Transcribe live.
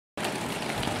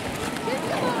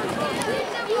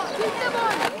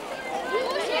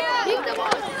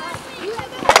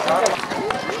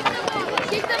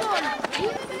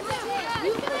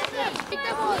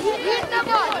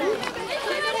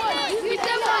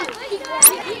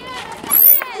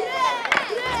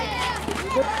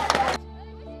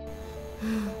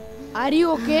Are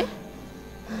you okay?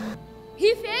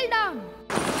 He fell down.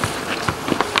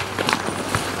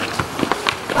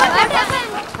 What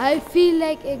happened? I feel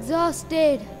like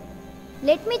exhausted.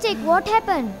 Let me check what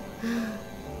happened.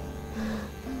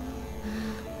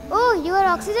 Oh, your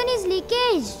oxygen is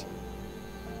leakaged.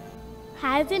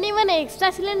 Has anyone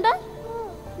extra cylinder?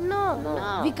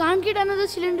 No. We can't get another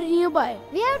cylinder nearby.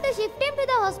 We have to shift him to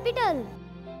the hospital.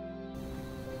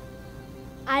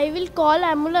 I will call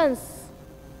ambulance.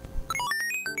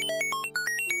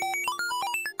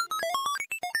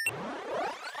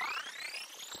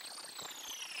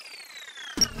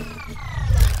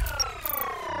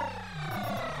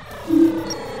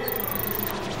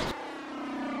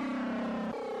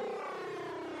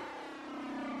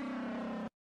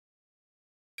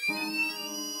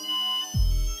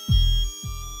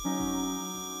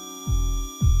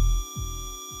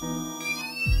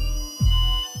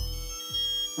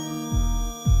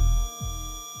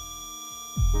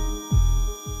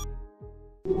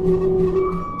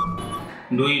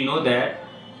 Do you know that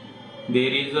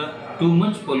there is too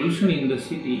much pollution in the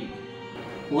city?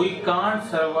 We can't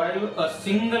survive a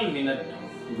single minute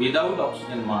without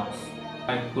oxygen masks.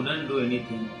 I couldn't do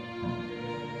anything.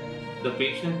 The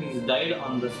patient is died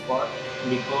on the spot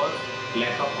because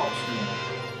lack of oxygen.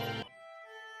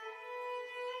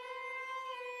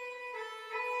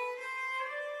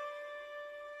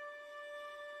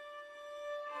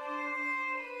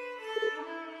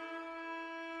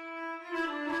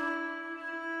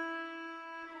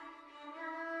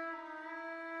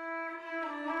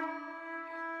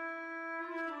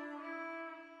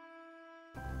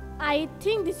 I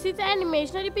think this is an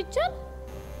imaginary picture.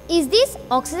 Is this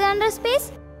oxygen under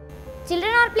space?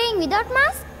 Children are playing without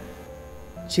mask?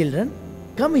 Children,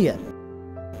 come here.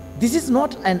 This is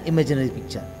not an imaginary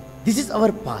picture. This is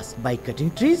our past. By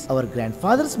cutting trees, our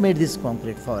grandfathers made this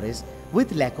concrete forest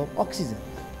with lack of oxygen.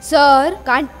 Sir,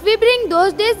 can't we bring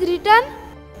those days return?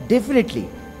 Definitely,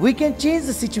 we can change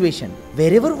the situation.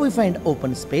 Wherever we find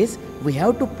open space, we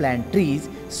have to plant trees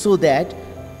so that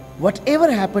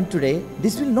whatever happened today,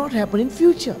 this will not happen in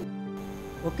future.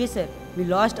 Okay sir, we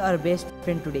lost our best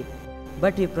friend today.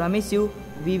 But we promise you,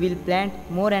 we will plant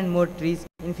more and more trees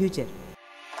in future.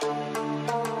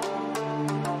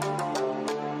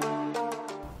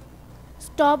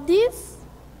 Stop this.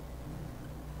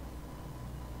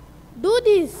 Do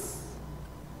this.